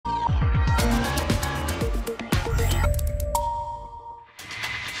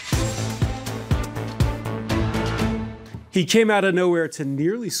He came out of nowhere to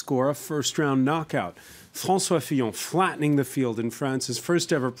nearly score a first-round knockout. François Fillon flattening the field in France's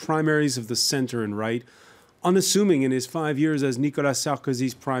first-ever primaries of the centre and right. Unassuming in his 5 years as Nicolas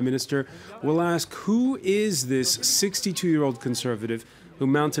Sarkozy's prime minister, we'll ask who is this 62-year-old conservative who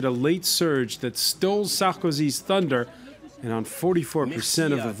mounted a late surge that stole Sarkozy's thunder and on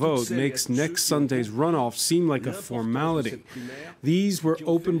 44% of the vote makes next Sunday's runoff seem like a formality. These were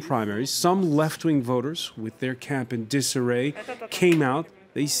open primaries. Some left-wing voters, with their camp in disarray, came out.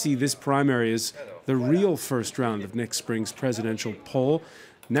 They see this primary as the real first round of next spring's presidential poll.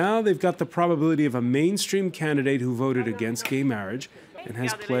 Now they've got the probability of a mainstream candidate who voted against gay marriage and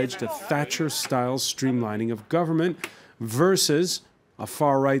has pledged a Thatcher-style streamlining of government versus a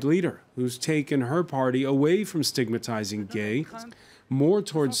far-right leader who's taken her party away from stigmatizing gay, more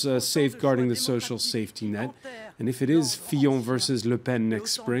towards safeguarding the social safety net. And if it is Fillon versus Le Pen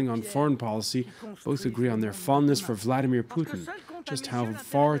next spring on foreign policy, both agree on their fondness for Vladimir Putin. Just how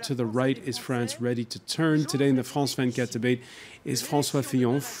far to the right is France ready to turn? Today in the France 24 debate, is François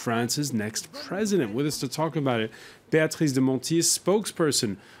Fillon France's next president? With us to talk about it, Béatrice de Monti,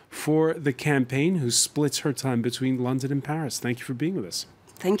 spokesperson for the campaign, who splits her time between London and Paris. Thank you for being with us.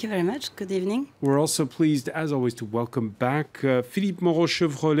 Thank you very much. Good evening. We're also pleased, as always, to welcome back Philippe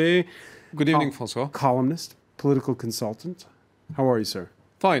Moreau-Chevrolet. Good evening, François. Columnist, political consultant. How are you, sir?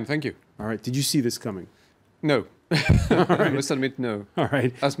 Fine, thank you. All right. Did you see this coming? No. I must admit, no. All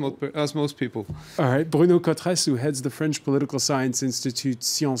right. As most people. All right. Bruno Cotres, who heads the French Political Science Institute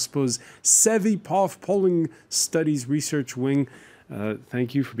Sciences Po's Sevipov Polling Studies Research Wing.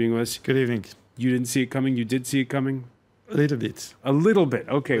 Thank you for being with us. Good evening. You didn't see it coming? You did see it coming? A little bit. A little bit.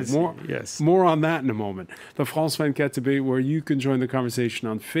 Okay. Yes. More on that in a moment. The France 24 debate, where you can join the conversation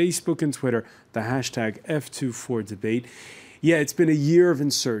on Facebook and Twitter, the hashtag F24debate. Yeah, it's been a year of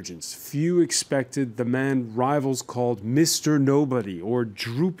insurgents. Few expected the man rivals called Mr. Nobody or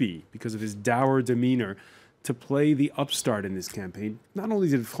Droopy because of his dour demeanor to play the upstart in this campaign. Not only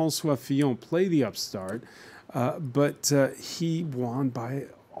did François Fillon play the upstart, but he won by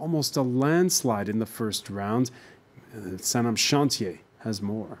almost a landslide in the first round. Sanam Chantier has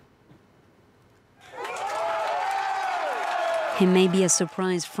more. He may be a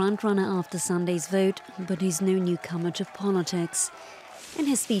surprise frontrunner after Sunday's vote, but he's no newcomer to politics. In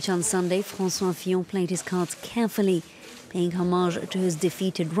his speech on Sunday, François Fillon played his cards carefully, paying homage to his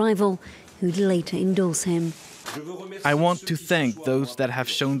defeated rival, who'd later endorse him. I want to thank those that have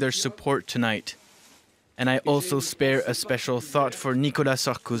shown their support tonight. And I also spare a special thought for Nicolas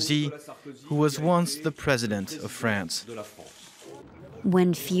Sarkozy, who was once the president of France.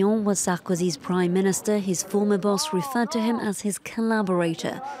 When Fillon was Sarkozy's prime minister, his former boss referred to him as his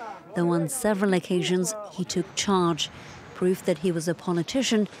collaborator, though on several occasions he took charge, proof that he was a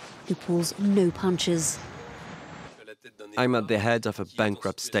politician who pulls no punches. I'm at the head of a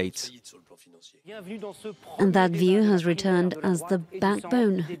bankrupt state. And that view has returned as the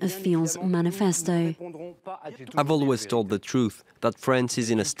backbone of Fillon's manifesto. I've always told the truth, that France is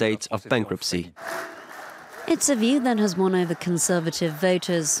in a state of bankruptcy. It's a view that has won over conservative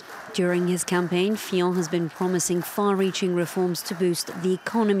voters. During his campaign, Fillon has been promising far-reaching reforms to boost the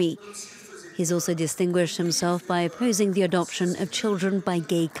economy. He's also distinguished himself by opposing the adoption of children by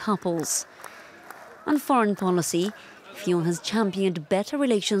gay couples. On foreign policy, Fillon has championed better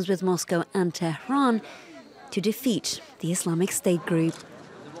relations with Moscow and Tehran to defeat the Islamic State group.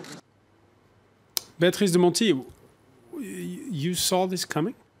 Béatrice de Monti, you saw this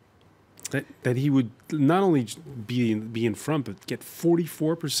coming? That he would not only be in front, but get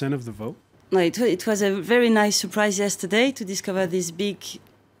 44% of the vote? No, it was a very nice surprise yesterday to discover this big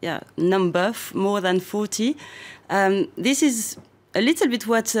number, more than 40. This is a little bit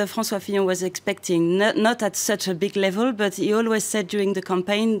what François Fillon was expecting, not at such a big level, but he always said during the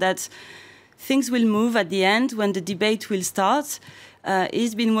campaign that things will move at the end when the debate will start.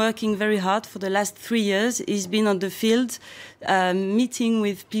 He's been working very hard for the last 3 years. He's been on the field, meeting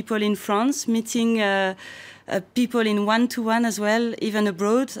with people in France, meeting people in one-to-one as well, even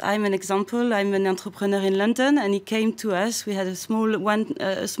abroad. I'm an example. I'm an entrepreneur in London, and he came to us. We had a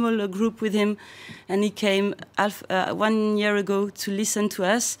small group with him, and he came 1 year ago to listen to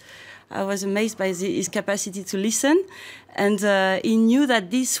us. I was amazed by his capacity to listen, and he knew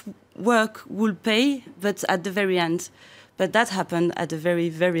that this work would pay, but at the very end. But that happened at the very,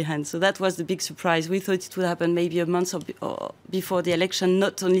 very end. So that was the big surprise. We thought it would happen maybe a month or before the election,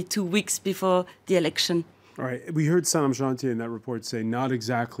 not only 2 weeks before the election. All right. We heard Sanam Chantier in that report say not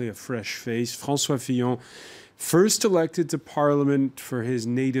exactly a fresh face. François Fillon, first elected to Parliament for his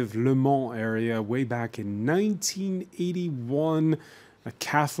native Le Mans area way back in 1981. a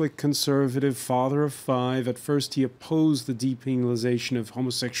Catholic conservative, father of 5. At first, he opposed the depenalization of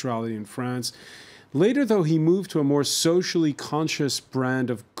homosexuality in France. Later, though, he moved to a more socially conscious brand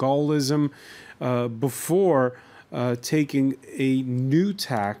of Gaullism before taking a new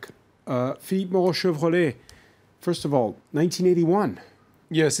tack. Philippe Moreau-Chevrolet, first of all, 1981.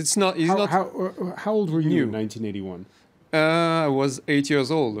 Yes, it's not. How old were you in 1981? I was 8 years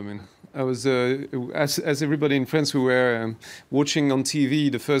old. I mean, I was, as everybody in France, we were watching on TV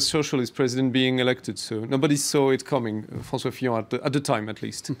the first socialist president being elected. So nobody saw it coming, François Fillon at the time, at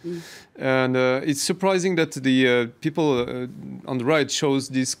least. And it's surprising that the people on the right chose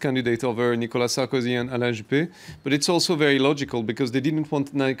this candidate over Nicolas Sarkozy and Alain Juppé. But it's also very logical because they didn't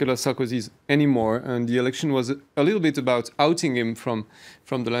want Nicolas Sarkozy anymore, and the election was a little bit about outing him from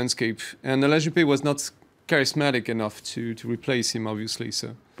the landscape. And Alain Juppé was not charismatic enough to replace him, obviously.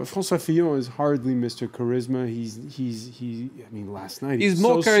 So, but François Fillon is hardly Mr. Charisma. I mean, last night he's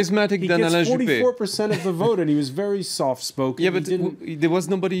more charismatic than Alain Juppé. He gets 44% of the vote, and he was very soft-spoken. Yeah, but there was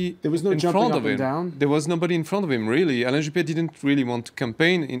nobody. There was no in jumping front up of and him. down. There was nobody in front of him, really. Alain Juppé didn't really want to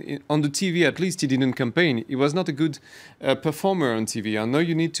campaign. On the TV, at least, he didn't campaign. He was not a good performer on TV. I know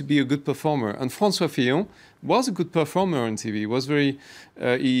you need to be a good performer, and François Fillon was a good performer on TV. He was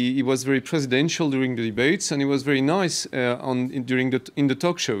he was very presidential during the debates, and he was very nice in the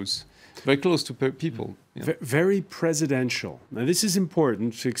talk shows, very close to people. Yeah. Very presidential. Now, this is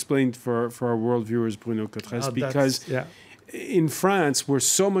important to explain for our world viewers, Bruno Cotres, because in France, where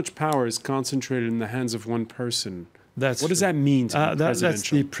so much power is concentrated in the hands of one person, what does that mean to be presidential? That's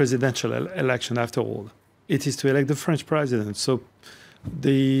the presidential election, after all. It is to elect the French president. So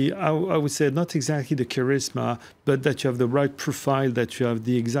I would say not exactly the charisma, but that you have the right profile, that you have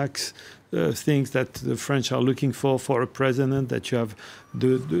the exact things that the French are looking for a president, that you have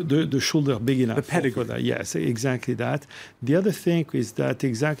the shoulder big enough. The pedigree. For that. Yes, exactly that. The other thing is that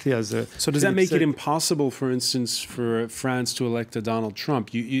exactly as a... So does that make it impossible, for instance, for France to elect a Donald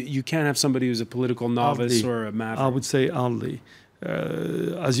Trump? You can't have somebody who's a political novice or a maverick. I would say hardly.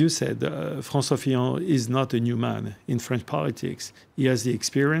 As you said, François Fillon is not a new man in French politics. He has the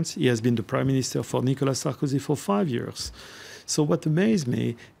experience. He has been the prime minister for Nicolas Sarkozy for 5 years. So what amazed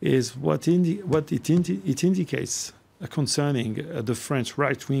me is what it indicates concerning the French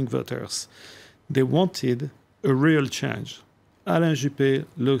right-wing voters. They wanted a real change. Alain Juppé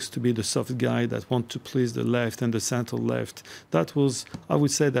looks to be the soft guy that wants to please the left and the center left. That was, I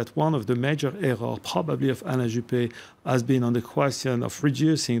would say, that one of the major errors probably of Alain Juppé has been on the question of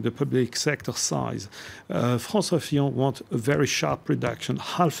reducing the public sector size. François Fillon wants a very sharp reduction.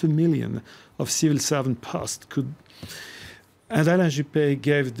 500,000 of civil servant posts could... And Alain Juppé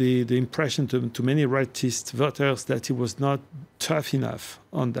gave the impression to many rightist voters that he was not tough enough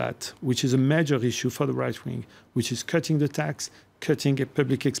on that, which is a major issue for the right wing, which is cutting the tax, cutting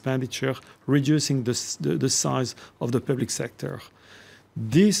public expenditure, reducing the size of the public sector.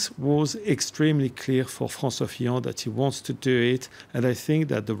 This was extremely clear for François Fillon that he wants to do it, and I think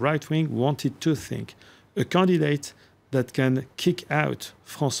that the right wing wanted to think a candidate that can kick out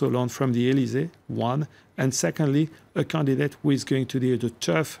François Hollande from the Élysée, one, and secondly, a candidate who is going to do the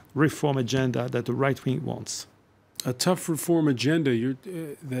tough reform agenda that the right wing wants. A tough reform agenda.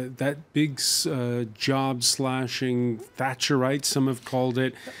 That big job slashing Thatcherite, some have called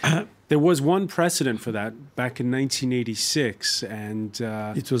it. There was one precedent for that back in 1986, and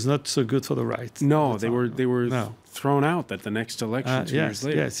it was not so good for the right. No, they were thrown out at the next election 2 years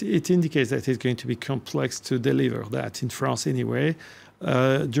later. Yes, it indicates that it's going to be complex to deliver that in France anyway.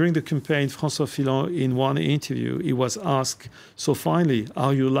 During the campaign, François Fillon, in one interview, he was asked, "So finally,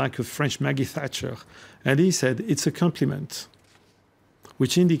 are you like a French Maggie Thatcher?" And he said, "It's a compliment,"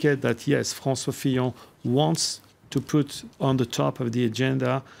 which indicates that, yes, François Fillon wants to put on the top of the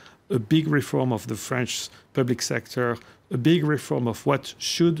agenda a big reform of the French public sector, a big reform of what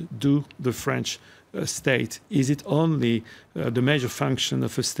should do the French state. Is it only the major function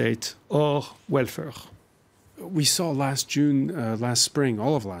of a state or welfare? We saw last spring,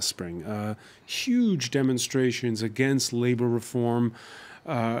 all of last spring, huge demonstrations against labor reform.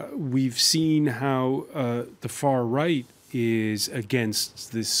 We've seen how the far right is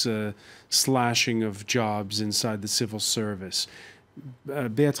against this slashing of jobs inside the civil service.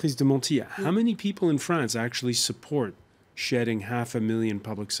 Béatrice de Monti, how many people in France actually support shedding 500,000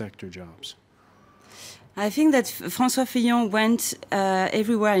 public sector jobs? I think that François Fillon went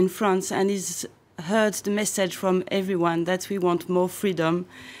everywhere in France and is heard the message from everyone that we want more freedom,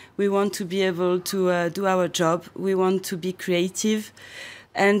 we want to be able to do our job, we want to be creative.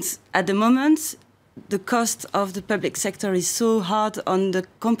 And at the moment, the cost of the public sector is so hard on the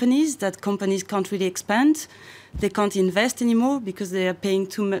companies that companies can't really expand. They can't invest anymore because they are paying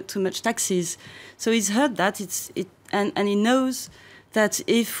too much taxes. So he's heard that, and he knows that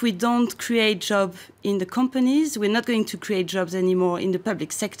if we don't create jobs in the companies, we're not going to create jobs anymore in the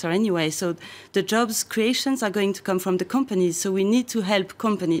public sector anyway. So the jobs creations are going to come from the companies. So we need to help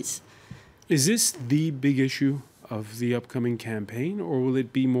companies. Is this the big issue of the upcoming campaign, or will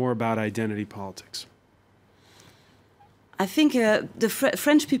it be more about identity politics? I think the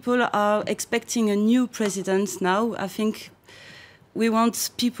French people are expecting a new president now. I think we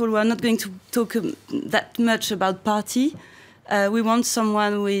want people who are not going to talk that much about party. We want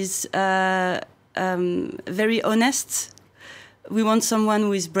someone who is very honest. We want someone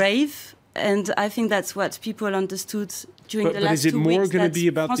who is brave. And I think that's what people understood during the last 2 weeks.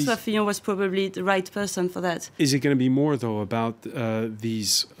 François Fillon was probably the right person for that. Is it going to be more, though, about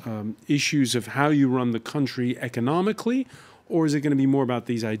these issues of how you run the country economically, or is it going to be more about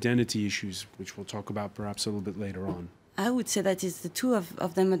these identity issues, which we'll talk about perhaps a little bit later on? I would say that it's the two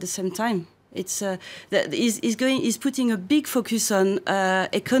of them at the same time. He's putting a big focus on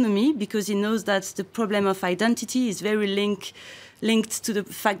economy because he knows that the problem of identity is very linked to the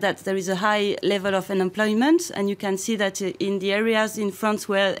fact that there is a high level of unemployment, and you can see that in the areas in France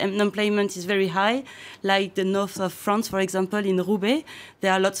where unemployment is very high, like the north of France, for example, in Roubaix,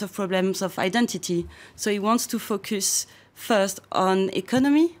 there are lots of problems of identity. So he wants to focus first on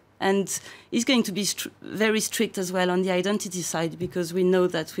economy, and he's going to be very strict as well on the identity side because we know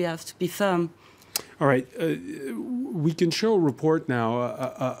that we have to be firm. All right. We can show a report now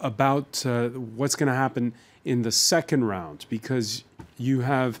about what's going to happen in the second round, because you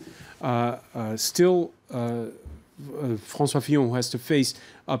have still François Fillon, who has to face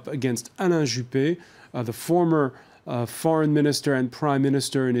up against Alain Juppé, the former foreign minister and prime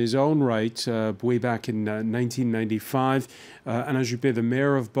minister in his own right, way back in 1995. Alain Juppé, the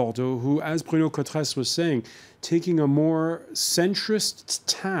mayor of Bordeaux, who, as Bruno Cotres was saying, taking a more centrist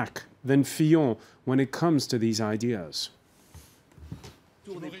tack than Fillon when it comes to these ideas.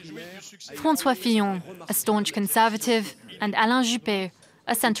 François Fillon, a staunch conservative, and Alain Juppé,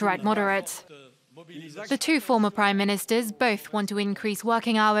 a centre-right moderate. The two former prime ministers both want to increase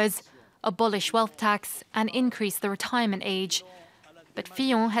working hours, abolish wealth tax, and increase the retirement age. But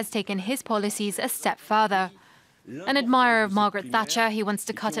Fillon has taken his policies a step further. An admirer of Margaret Thatcher, he wants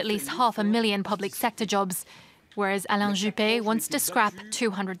to cut at least 500,000 public sector jobs, whereas Alain Juppé wants to scrap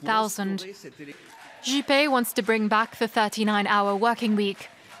 200,000. Juppé wants to bring back the 39-hour working week.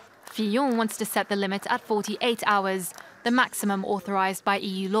 Fillon wants to set the limit at 48 hours, the maximum authorised by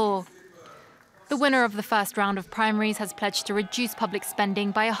EU law. The winner of the first round of primaries has pledged to reduce public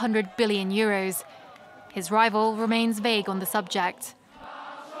spending by 100 billion euros. His rival remains vague on the subject.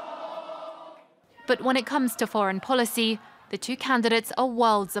 But when it comes to foreign policy, the two candidates are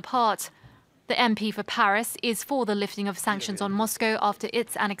worlds apart. The MP for Paris is for the lifting of sanctions on Moscow after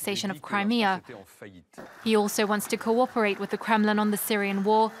its annexation of Crimea. He also wants to cooperate with the Kremlin on the Syrian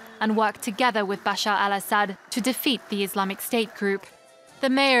war and work together with Bashar al-Assad to defeat the Islamic State group. The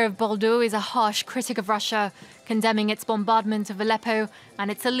mayor of Bordeaux is a harsh critic of Russia, condemning its bombardment of Aleppo and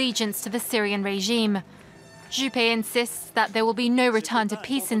its allegiance to the Syrian regime. Juppé insists that there will be no return to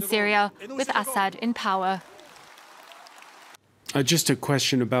peace in Syria with Assad in power. Just a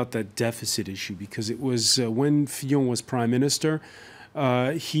question about that deficit issue, because it was when Fillon was prime minister,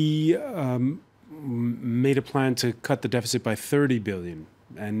 he made a plan to cut the deficit by 30 billion,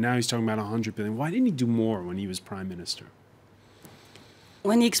 and now he's talking about 100 billion. Why didn't he do more when he was prime minister?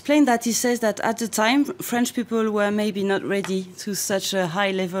 When he explained that, he says that at the time, French people were maybe not ready to such a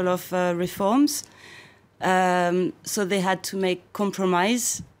high level of reforms, so they had to make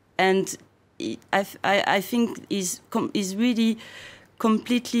compromise, and I think he's really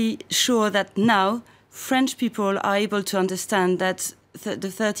completely sure that now French people are able to understand that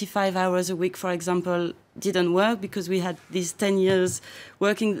the 35 hours a week, for example, didn't work because we had these 10 years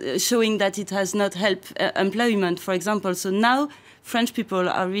working, showing that it has not helped employment, for example. So now French people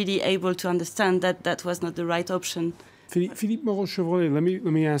are really able to understand that that was not the right option. Philippe Moreau-Chevrolet,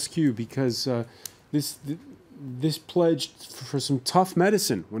 let me ask you, because this pledged for some tough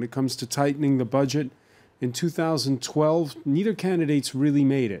medicine when it comes to tightening the budget. In 2012, neither candidates really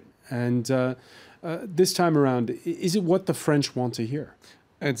made it. And this time around, is it what the French want to hear?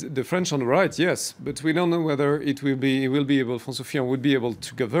 The French on the right, yes, but we don't know whether François Fillon would be able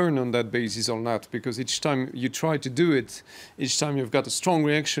to govern on that basis or not, because each time you try to do it, each time you've got a strong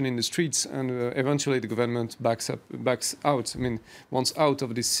reaction in the streets, and eventually the government backs out. I mean, wants out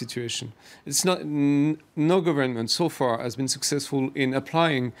of this situation. It's not no government so far has been successful in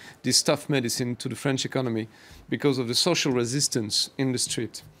applying this tough medicine to the French economy because of the social resistance in the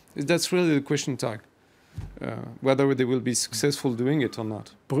street. That's really the question tag. Whether they will be successful doing it or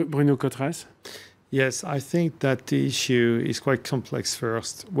not. Bruno Cotres? Yes, I think that the issue is quite complex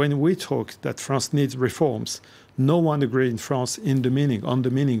first. When we talk that France needs reforms, no one agreed in France on the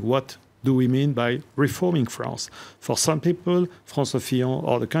meaning. What do we mean by reforming France? For some people, François Fillon,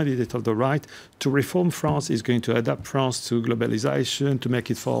 or the candidate of the right, to reform France is going to adapt France to globalization, to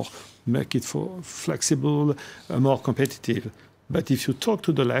make it flexible, more competitive. But if you talk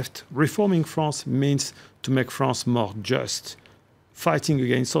to the left, reforming France means to make France more just, fighting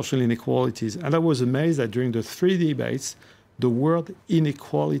against social inequalities. And I was amazed that during the 3 debates, the word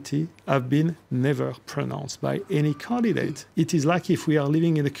inequality have been never pronounced by any candidate. It is like if we are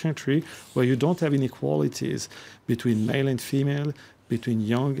living in a country where you don't have inequalities between male and female, between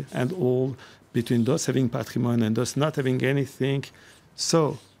young and old, between those having patrimony and those not having anything.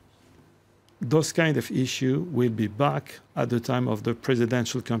 So those kind of issues will be back at the time of the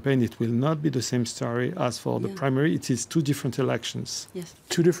presidential campaign. It will not be the same story as for the primary. It is 2 different elections. Yes.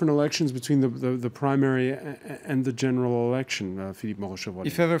 2 different elections between the primary and the general election, Philippe Moreau-Chevrolet.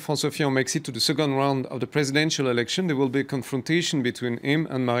 If ever François Fillon makes it to the second round of the presidential election, there will be a confrontation between him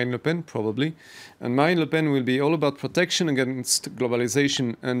and Marine Le Pen, probably. And Marine Le Pen will be all about protection against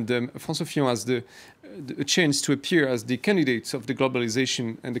globalization. And François Fillon has the chance to appear as the candidate of the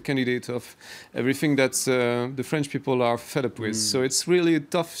globalization and the candidate of everything that the French people are fed up with. So it's really a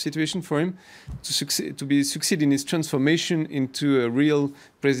tough situation for him to succeed in his transformation into a real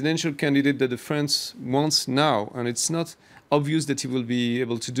presidential candidate that the France wants now. And it's not obvious that he will be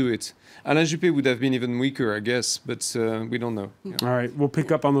able to do it. Alain Juppé would have been even weaker, I guess, but we don't know. Yeah. All right, we'll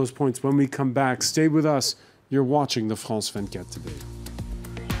pick up on those points when we come back. Stay with us. You're watching the France 24 debate.